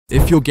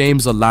If your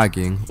games are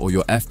lagging or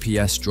your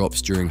FPS drops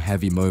during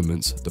heavy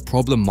moments, the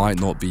problem might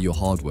not be your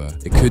hardware,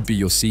 it could be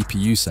your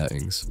CPU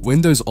settings.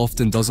 Windows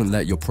often doesn't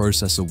let your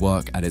processor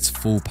work at its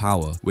full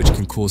power, which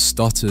can cause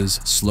stutters,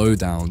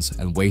 slowdowns,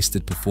 and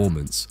wasted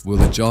performance.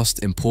 We'll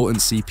adjust important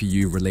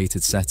CPU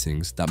related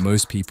settings that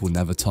most people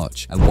never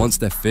touch, and once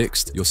they're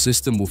fixed, your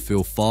system will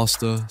feel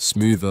faster,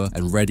 smoother,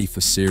 and ready for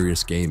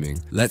serious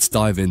gaming. Let's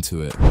dive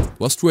into it.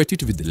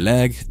 Frustrated with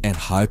lag and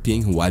high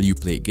ping while you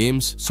play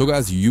games? So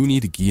guys, you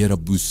need Gear Up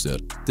Booster.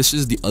 This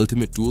is the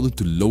ultimate tool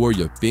to lower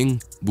your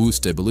ping, boost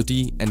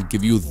stability, and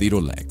give you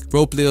zero lag.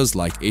 Pro players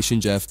like Asian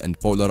Jeff and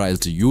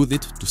Polarized use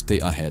it to stay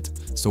ahead.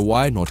 So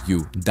why not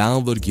you?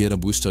 Download Gear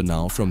Up Booster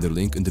now from the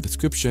link in the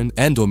description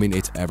and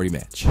dominate every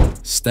match.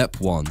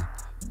 Step 1.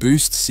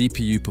 Boost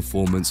CPU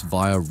performance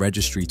via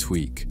Registry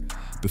Tweak.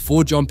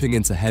 Before jumping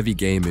into heavy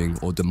gaming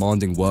or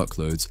demanding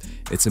workloads,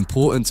 it's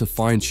important to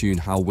fine-tune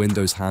how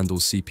Windows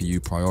handles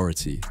CPU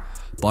priority.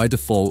 By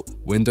default,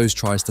 Windows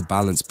tries to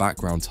balance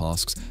background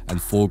tasks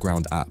and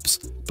foreground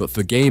apps, but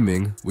for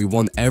gaming, we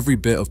want every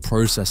bit of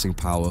processing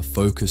power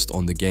focused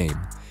on the game.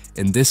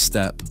 In this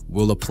step,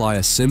 we'll apply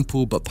a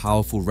simple but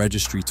powerful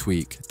registry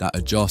tweak that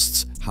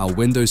adjusts how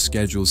Windows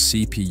schedules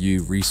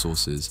CPU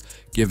resources,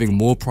 giving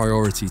more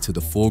priority to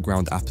the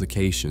foreground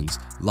applications,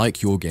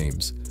 like your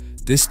games.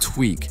 This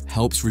tweak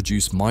helps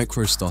reduce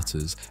micro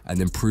stutters and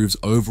improves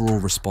overall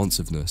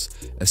responsiveness,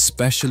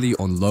 especially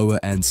on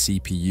lower-end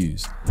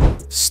CPUs.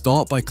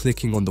 Start by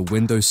clicking on the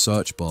Windows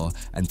search bar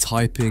and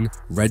typing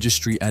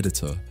Registry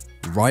Editor.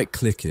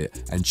 Right-click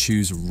it and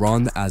choose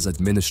Run as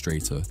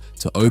Administrator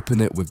to open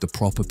it with the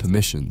proper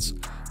permissions.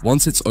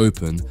 Once it's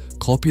open,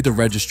 copy the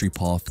registry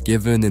path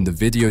given in the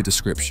video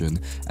description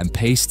and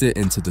paste it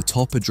into the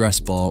top address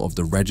bar of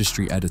the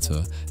Registry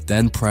Editor,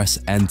 then press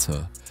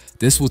Enter.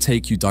 This will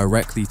take you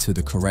directly to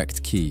the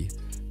correct key.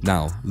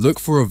 Now, look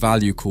for a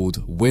value called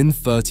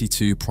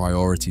Win32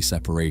 Priority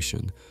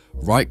Separation.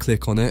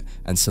 Right-click on it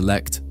and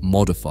select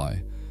Modify.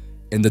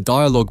 In the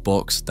dialog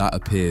box that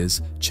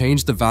appears,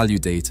 change the value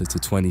data to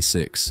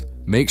 26.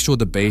 Make sure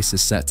the base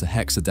is set to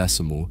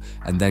hexadecimal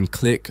and then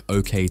click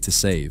OK to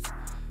save.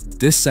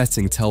 This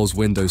setting tells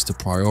Windows to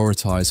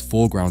prioritize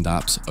foreground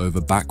apps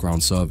over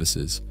background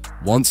services.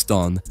 Once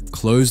done,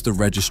 close the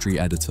Registry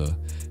Editor.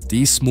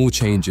 These small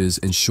changes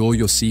ensure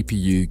your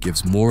CPU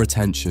gives more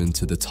attention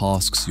to the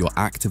tasks you're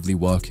actively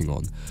working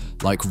on,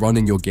 like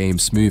running your game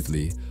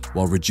smoothly,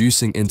 while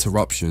reducing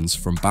interruptions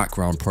from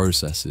background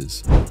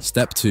processes.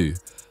 Step 2.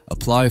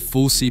 Apply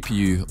full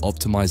CPU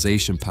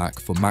optimization pack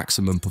for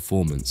maximum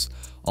performance.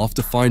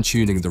 After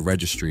fine-tuning the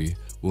registry,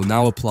 we'll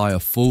now apply a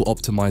full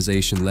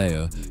optimization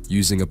layer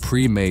using a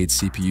pre-made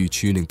CPU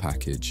tuning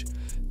package.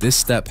 This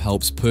step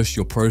helps push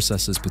your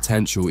processor's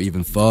potential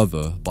even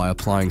further by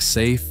applying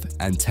safe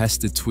and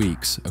tested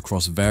tweaks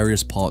across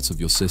various parts of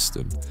your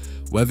system.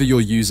 Whether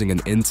you're using an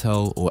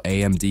Intel or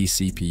AMD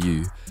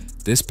CPU,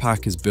 this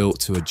pack is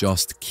built to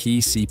adjust key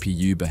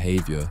CPU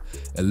behavior,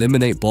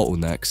 eliminate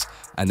bottlenecks,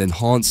 and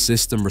enhance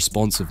system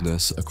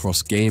responsiveness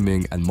across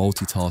gaming and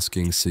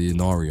multitasking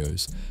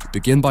scenarios.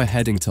 Begin by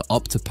heading to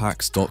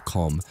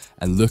uptopacks.com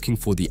and looking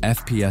for the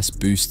FPS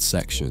Boost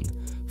section.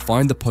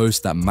 Find the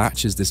post that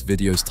matches this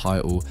video's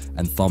title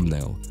and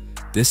thumbnail.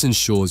 This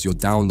ensures you're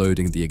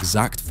downloading the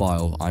exact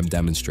file I'm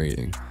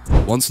demonstrating.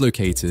 Once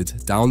located,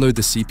 download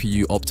the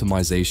CPU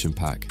optimization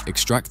pack,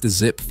 extract the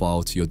zip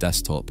file to your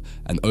desktop,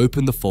 and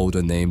open the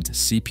folder named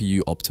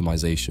CPU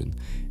Optimization.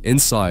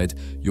 Inside,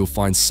 you'll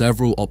find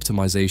several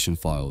optimization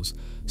files.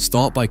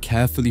 Start by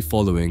carefully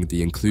following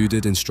the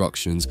included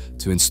instructions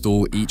to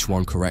install each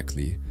one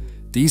correctly.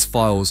 These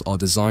files are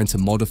designed to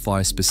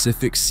modify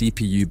specific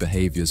CPU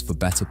behaviors for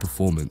better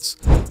performance.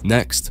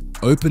 Next,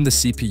 open the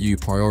CPU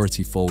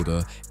priority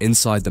folder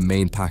inside the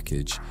main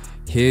package.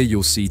 Here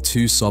you'll see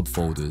two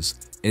subfolders,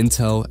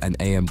 Intel and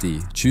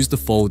AMD. Choose the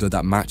folder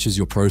that matches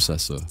your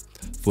processor.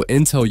 For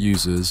Intel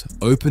users,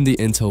 open the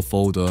Intel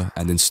folder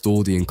and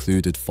install the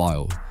included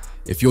file.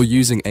 If you're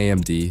using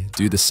AMD,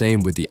 do the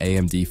same with the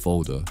AMD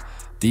folder.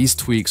 These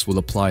tweaks will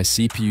apply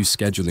CPU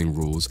scheduling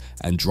rules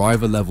and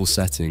driver level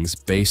settings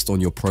based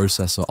on your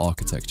processor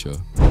architecture.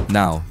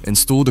 Now,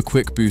 install the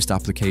Quick Boost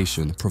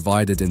application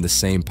provided in the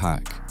same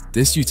pack.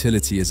 This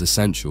utility is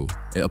essential.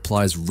 It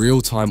applies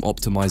real-time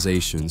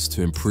optimizations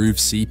to improve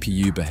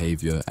CPU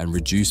behavior and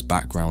reduce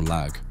background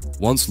lag.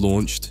 Once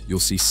launched, you'll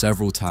see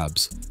several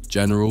tabs: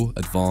 General,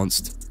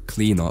 Advanced,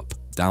 Cleanup,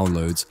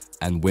 Downloads,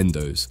 and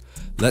Windows.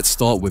 Let's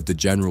start with the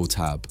General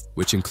tab,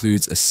 which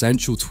includes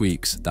essential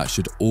tweaks that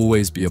should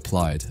always be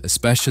applied,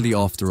 especially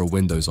after a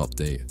Windows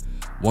update.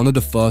 One of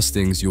the first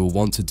things you'll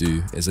want to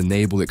do is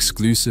enable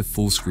exclusive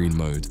full screen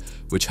mode,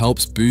 which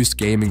helps boost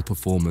gaming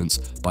performance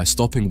by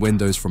stopping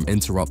Windows from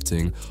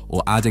interrupting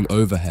or adding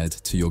overhead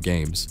to your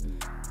games.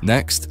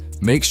 Next,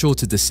 make sure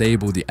to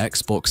disable the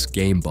Xbox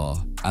Game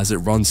Bar, as it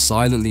runs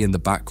silently in the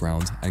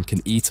background and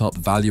can eat up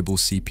valuable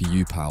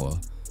CPU power.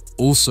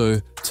 Also,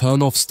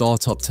 turn off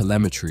startup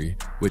telemetry,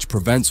 which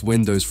prevents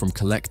Windows from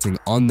collecting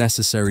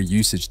unnecessary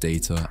usage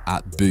data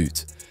at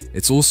boot.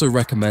 It's also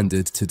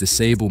recommended to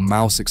disable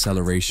mouse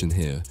acceleration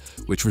here,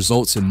 which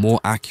results in more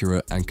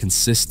accurate and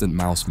consistent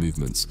mouse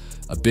movements,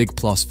 a big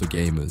plus for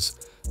gamers.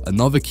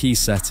 Another key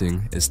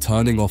setting is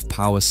turning off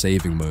power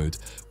saving mode,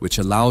 which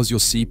allows your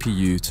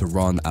CPU to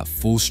run at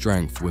full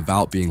strength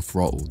without being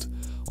throttled.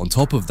 On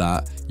top of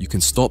that, you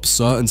can stop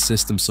certain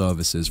system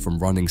services from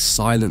running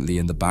silently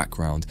in the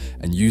background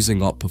and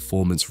using up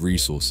performance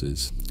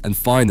resources. And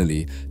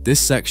finally,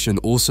 this section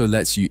also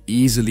lets you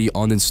easily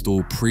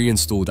uninstall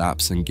pre-installed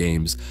apps and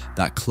games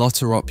that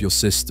clutter up your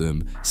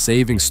system,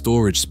 saving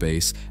storage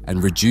space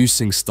and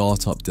reducing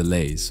startup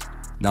delays.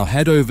 Now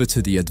head over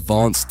to the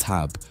Advanced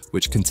tab,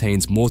 which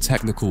contains more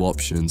technical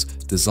options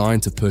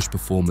designed to push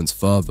performance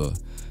further.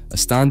 A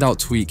standout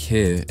tweak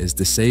here is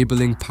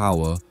disabling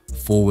power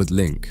forward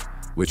link,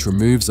 which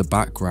removes a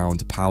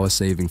background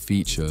power-saving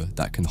feature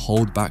that can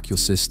hold back your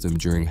system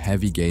during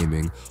heavy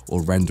gaming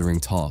or rendering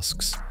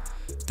tasks.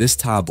 This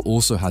tab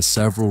also has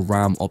several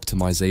RAM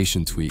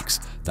optimization tweaks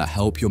that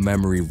help your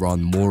memory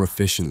run more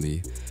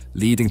efficiently,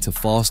 leading to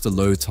faster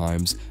load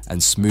times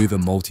and smoother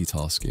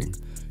multitasking.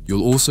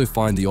 You'll also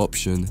find the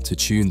option to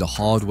tune the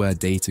hardware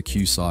data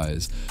queue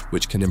size,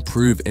 which can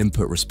improve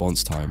input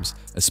response times,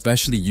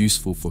 especially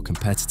useful for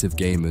competitive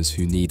gamers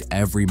who need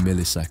every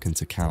millisecond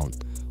to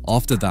count.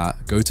 After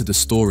that, go to the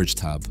Storage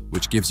tab,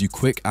 which gives you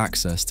quick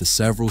access to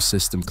several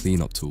system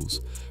cleanup tools.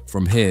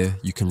 From here,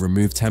 you can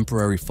remove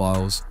temporary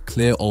files,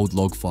 clear old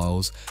log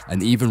files,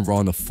 and even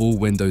run a full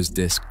Windows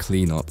disk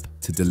cleanup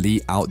to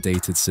delete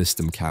outdated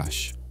system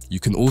cache. You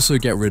can also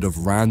get rid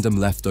of random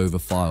leftover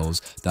files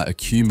that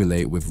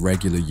accumulate with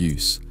regular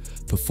use.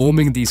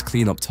 Performing these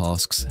cleanup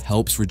tasks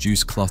helps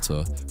reduce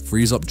clutter,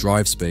 frees up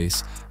drive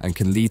space, and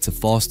can lead to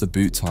faster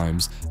boot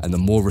times and a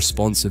more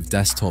responsive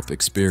desktop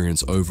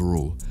experience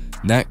overall.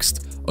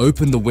 Next,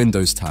 open the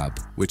Windows tab,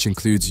 which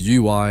includes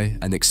UI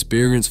and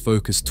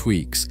experience-focused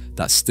tweaks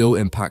that still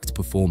impact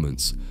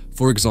performance.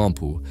 For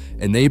example,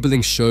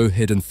 enabling Show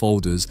Hidden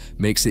Folders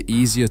makes it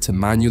easier to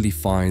manually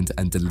find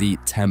and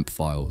delete temp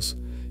files.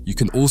 You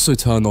can also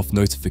turn off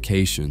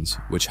notifications,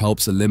 which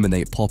helps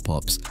eliminate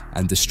pop-ups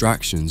and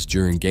distractions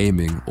during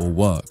gaming or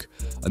work.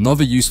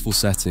 Another useful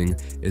setting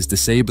is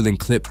disabling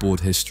clipboard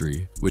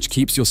history, which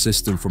keeps your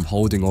system from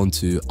holding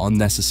onto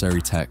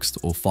unnecessary text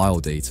or file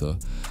data.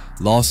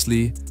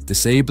 Lastly,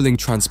 disabling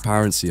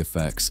transparency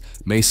effects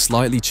may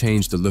slightly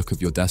change the look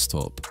of your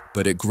desktop,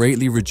 but it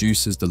greatly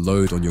reduces the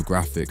load on your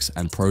graphics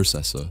and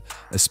processor,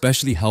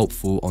 especially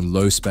helpful on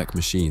low-spec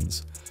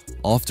machines.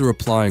 After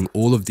applying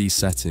all of these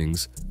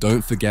settings,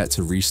 don't forget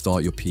to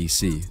restart your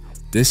PC.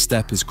 This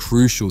step is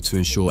crucial to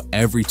ensure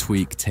every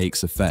tweak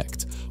takes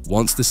effect.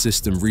 Once the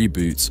system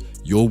reboots,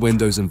 your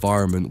Windows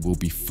environment will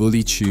be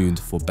fully tuned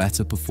for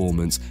better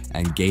performance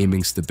and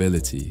gaming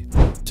stability.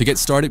 To get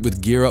started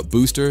with Gear Up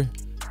Booster,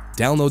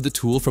 download the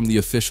tool from the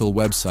official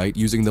website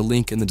using the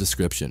link in the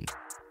description.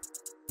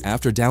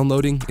 After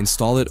downloading,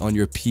 install it on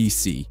your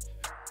PC.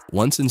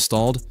 Once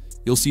installed,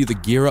 you'll see the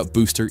Gear Up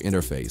Booster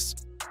interface.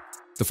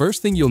 The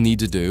first thing you'll need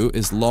to do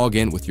is log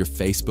in with your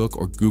Facebook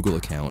or Google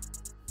account.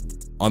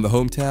 On the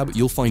Home tab,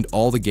 you'll find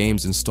all the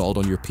games installed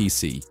on your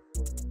PC.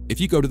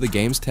 If you go to the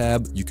Games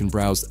tab, you can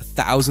browse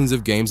thousands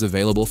of games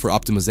available for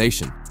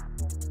optimization.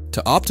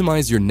 To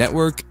optimize your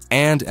network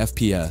and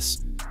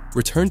FPS,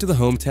 return to the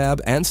Home tab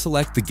and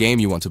select the game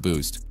you want to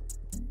boost.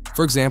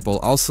 For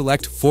example, I'll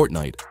select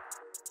Fortnite.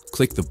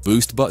 Click the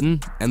Boost button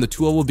and the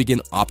tool will begin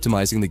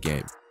optimizing the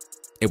game.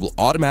 It will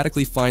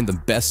automatically find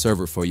the best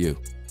server for you.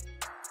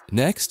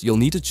 Next, you'll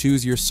need to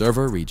choose your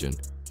server region.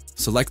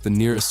 Select the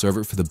nearest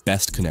server for the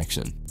best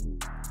connection.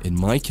 In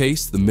my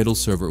case, the middle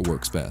server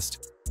works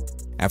best.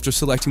 After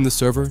selecting the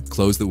server,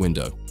 close the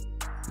window.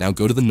 Now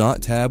go to the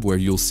Not tab where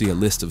you'll see a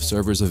list of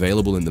servers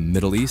available in the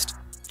Middle East.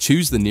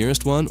 Choose the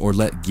nearest one or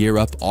let Gear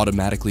Up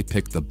automatically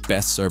pick the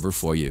best server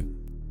for you.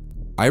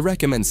 I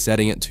recommend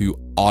setting it to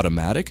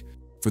Automatic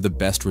for the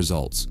best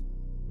results.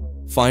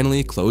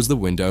 Finally, close the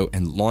window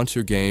and launch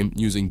your game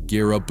using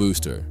Gear Up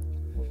Booster.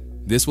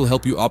 This will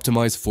help you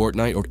optimize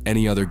Fortnite or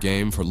any other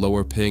game for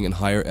lower ping and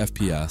higher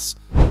FPS.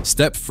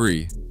 Step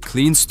 3.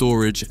 Clean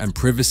storage and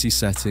privacy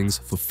settings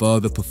for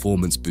further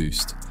performance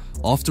boost.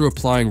 After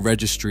applying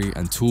registry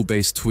and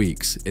tool-based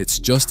tweaks, it's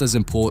just as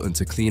important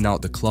to clean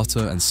out the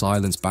clutter and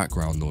silence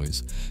background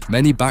noise.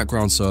 Many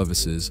background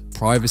services,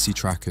 privacy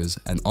trackers,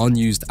 and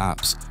unused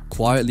apps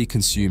quietly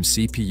consume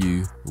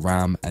CPU,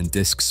 RAM, and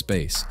disk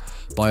space.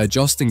 By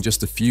adjusting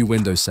just a few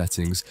Windows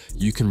settings,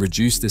 you can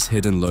reduce this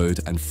hidden load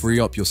and free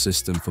up your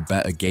system for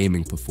better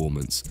gaming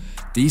performance.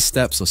 These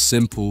steps are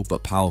simple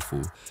but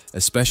powerful,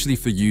 especially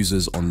for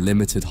users on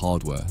limited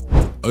hardware.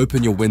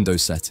 Open your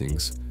Windows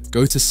settings.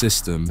 Go to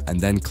System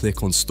and then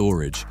click on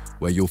Storage,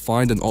 where you'll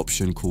find an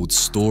option called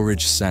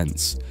Storage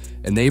Sense.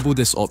 Enable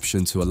this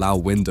option to allow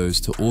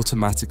Windows to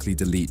automatically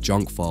delete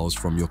junk files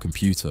from your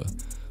computer.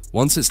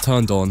 Once it's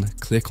turned on,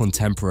 click on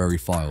Temporary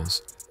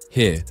Files.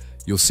 Here,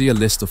 you'll see a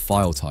list of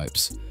file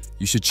types.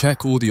 You should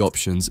check all the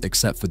options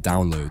except for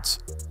downloads.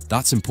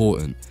 That's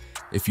important.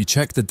 If you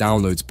check the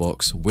downloads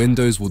box,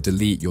 Windows will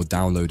delete your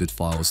downloaded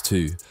files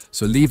too,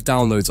 so leave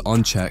downloads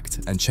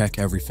unchecked and check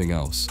everything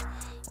else.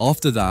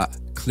 After that,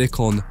 click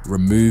on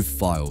Remove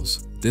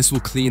Files. This will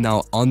clean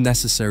out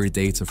unnecessary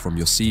data from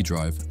your C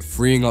drive,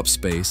 freeing up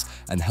space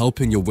and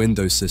helping your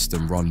Windows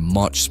system run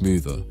much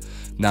smoother.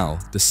 Now,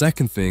 the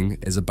second thing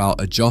is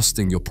about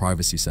adjusting your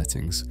privacy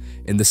settings.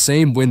 In the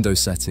same Windows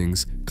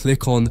settings,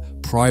 click on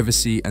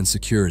Privacy and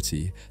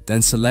Security,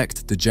 then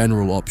select the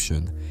General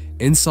option.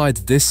 Inside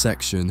this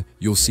section,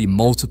 you'll see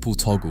multiple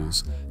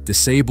toggles.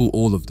 Disable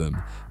all of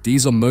them.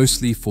 These are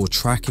mostly for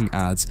tracking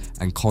ads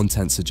and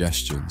content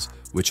suggestions,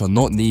 which are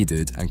not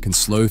needed and can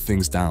slow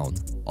things down.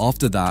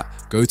 After that,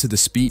 go to the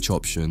speech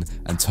option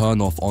and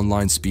turn off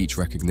online speech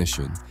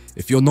recognition.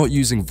 If you're not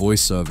using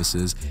voice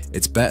services,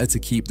 it's better to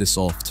keep this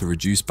off to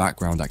reduce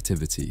background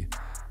activity.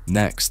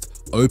 Next,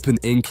 open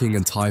inking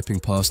and typing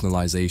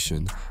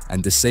personalization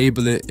and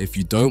disable it if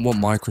you don't want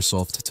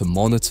Microsoft to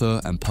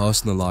monitor and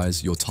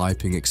personalize your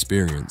typing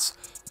experience.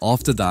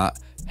 After that,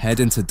 head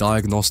into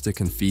diagnostic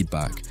and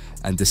feedback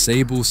and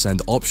disable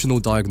send optional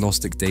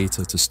diagnostic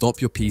data to stop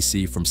your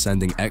PC from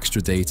sending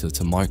extra data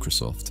to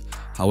Microsoft.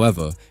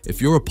 However,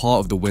 if you're a part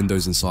of the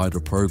Windows Insider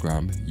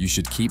program, you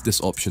should keep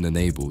this option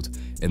enabled.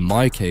 In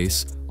my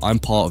case, I'm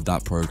part of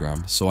that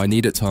program, so I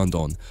need it turned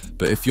on,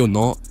 but if you're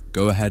not,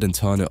 go ahead and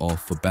turn it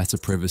off for better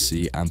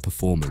privacy and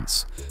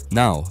performance.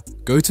 Now,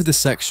 go to the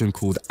section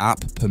called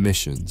App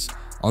Permissions.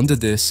 Under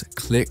this,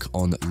 click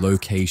on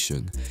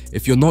Location.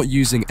 If you're not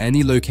using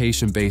any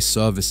location-based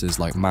services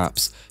like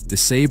maps,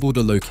 disable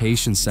the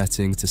location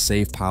setting to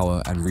save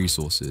power and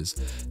resources.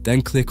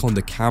 Then click on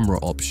the camera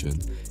option.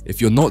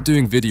 If you're not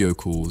doing video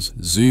calls,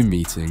 Zoom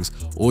meetings,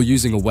 or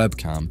using a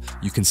webcam,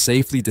 you can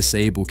safely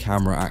disable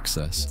camera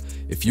access.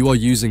 If you are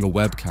using a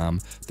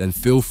webcam, then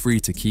feel free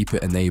to keep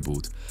it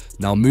enabled.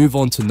 Now move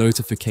on to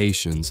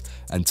notifications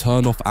and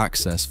turn off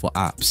access for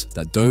apps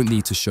that don't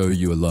need to show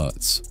you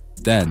alerts.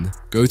 Then,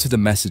 go to the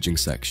messaging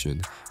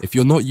section. If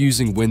you're not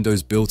using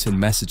Windows built-in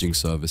messaging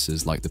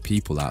services like the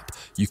People app,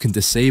 you can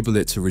disable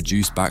it to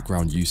reduce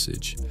background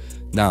usage.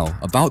 Now,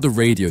 about the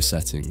radio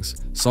settings,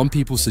 some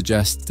people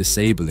suggest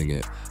disabling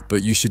it,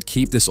 but you should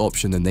keep this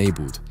option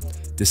enabled.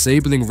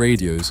 Disabling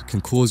radios can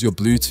cause your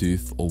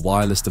Bluetooth or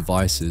wireless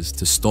devices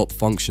to stop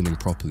functioning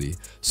properly,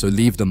 so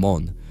leave them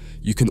on.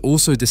 You can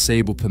also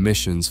disable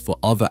permissions for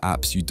other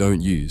apps you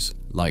don't use,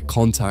 like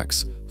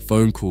contacts,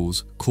 phone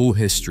calls, call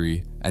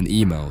history, and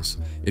emails.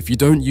 If you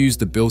don't use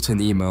the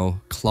built-in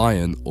email,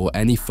 client, or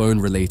any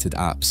phone-related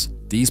apps,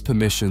 these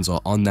permissions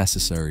are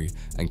unnecessary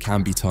and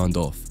can be turned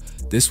off.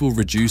 This will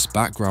reduce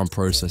background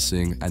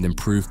processing and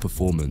improve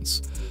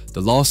performance.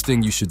 The last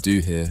thing you should do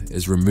here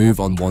is remove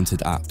unwanted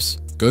apps.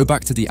 Go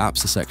back to the apps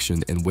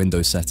section in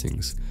Windows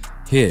settings.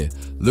 Here,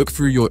 look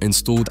through your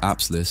installed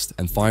apps list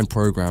and find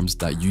programs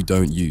that you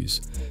don't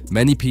use.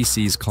 Many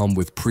PCs come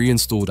with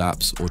pre-installed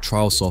apps or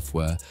trial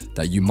software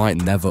that you might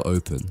never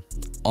open.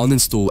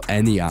 Uninstall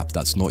any app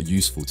that's not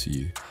useful to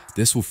you.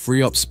 This will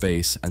free up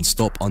space and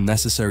stop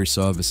unnecessary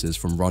services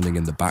from running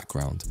in the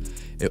background.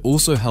 It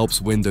also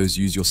helps Windows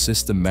use your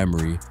system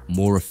memory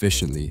more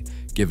efficiently,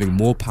 giving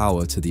more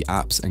power to the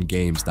apps and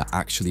games that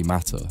actually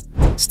matter.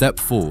 Step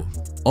 4.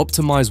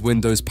 Optimize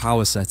Windows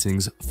power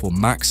settings for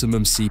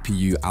maximum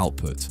CPU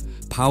output.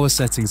 Power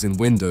settings in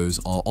Windows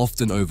are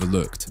often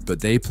overlooked, but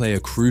they play a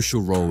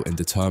crucial role in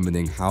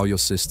determining how your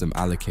system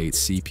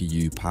allocates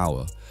CPU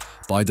power.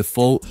 By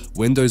default,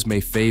 Windows may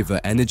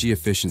favor energy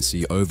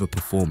efficiency over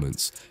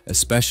performance,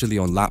 especially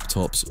on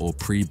laptops or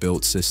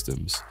pre-built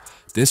systems.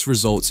 This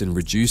results in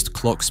reduced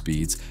clock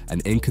speeds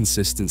and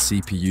inconsistent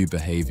CPU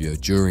behavior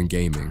during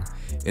gaming.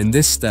 In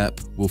this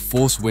step, we'll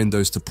force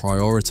Windows to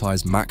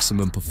prioritize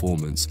maximum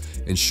performance,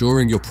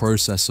 ensuring your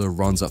processor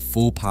runs at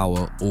full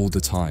power all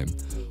the time.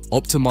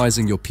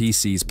 Optimizing your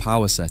PC's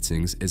power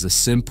settings is a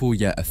simple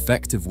yet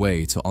effective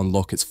way to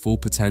unlock its full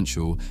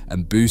potential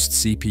and boost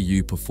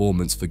CPU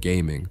performance for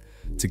gaming.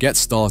 To get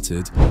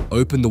started,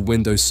 open the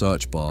Windows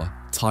search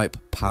bar, type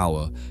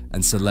Power,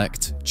 and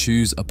select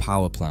Choose a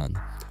Power Plan.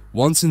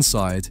 Once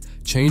inside,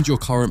 change your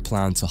current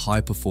plan to High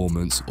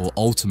Performance or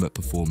Ultimate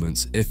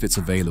Performance if it's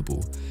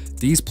available.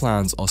 These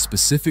plans are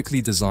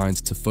specifically designed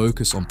to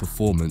focus on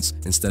performance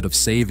instead of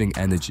saving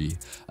energy,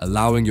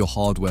 allowing your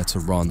hardware to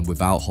run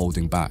without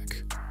holding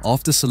back.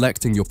 After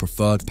selecting your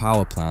preferred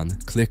power plan,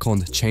 click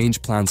on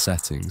Change Plan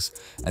Settings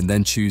and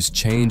then choose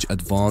Change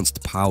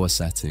Advanced Power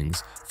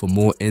Settings for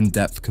more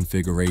in-depth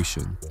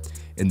configuration.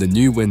 In the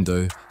new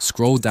window,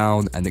 scroll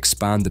down and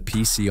expand the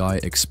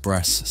PCI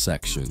Express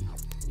section.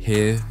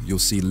 Here, you'll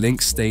see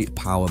Link State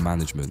Power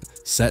Management.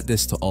 Set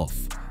this to off.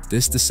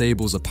 This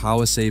disables a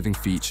power-saving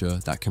feature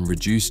that can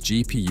reduce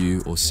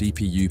GPU or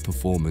CPU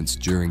performance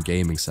during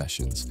gaming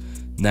sessions.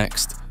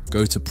 Next,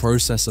 go to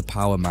Processor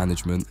Power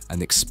Management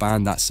and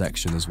expand that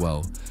section as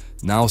well.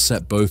 Now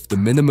set both the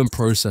minimum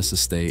processor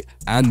state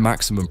and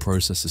maximum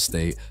processor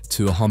state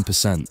to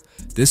 100%.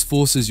 This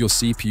forces your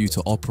CPU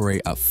to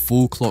operate at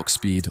full clock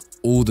speed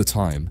all the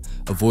time,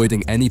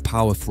 avoiding any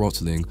power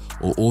throttling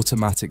or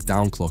automatic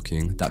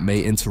downclocking that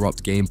may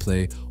interrupt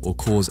gameplay or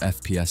cause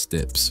FPS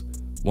dips.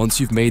 Once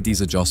you've made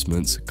these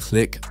adjustments,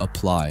 click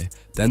Apply,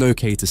 then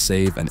OK to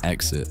save and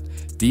exit.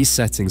 These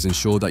settings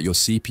ensure that your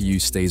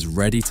CPU stays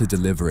ready to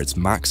deliver its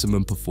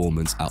maximum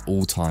performance at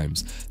all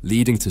times,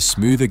 leading to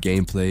smoother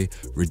gameplay,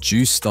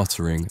 reduced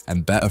stuttering,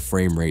 and better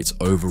frame rates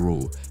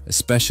overall,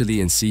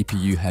 especially in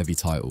CPU-heavy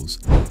titles.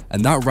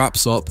 And that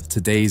wraps up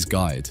today's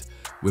guide.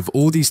 With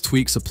all these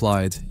tweaks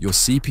applied, your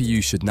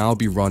CPU should now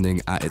be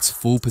running at its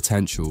full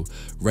potential,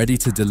 ready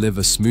to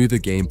deliver smoother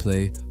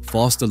gameplay,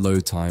 faster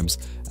load times,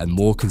 and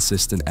more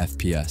consistent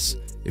FPS.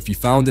 If you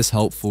found this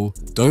helpful,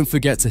 don't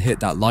forget to hit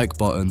that like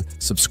button,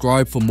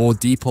 subscribe for more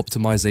deep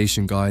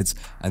optimization guides,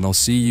 and I'll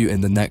see you in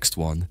the next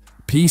one.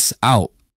 Peace out!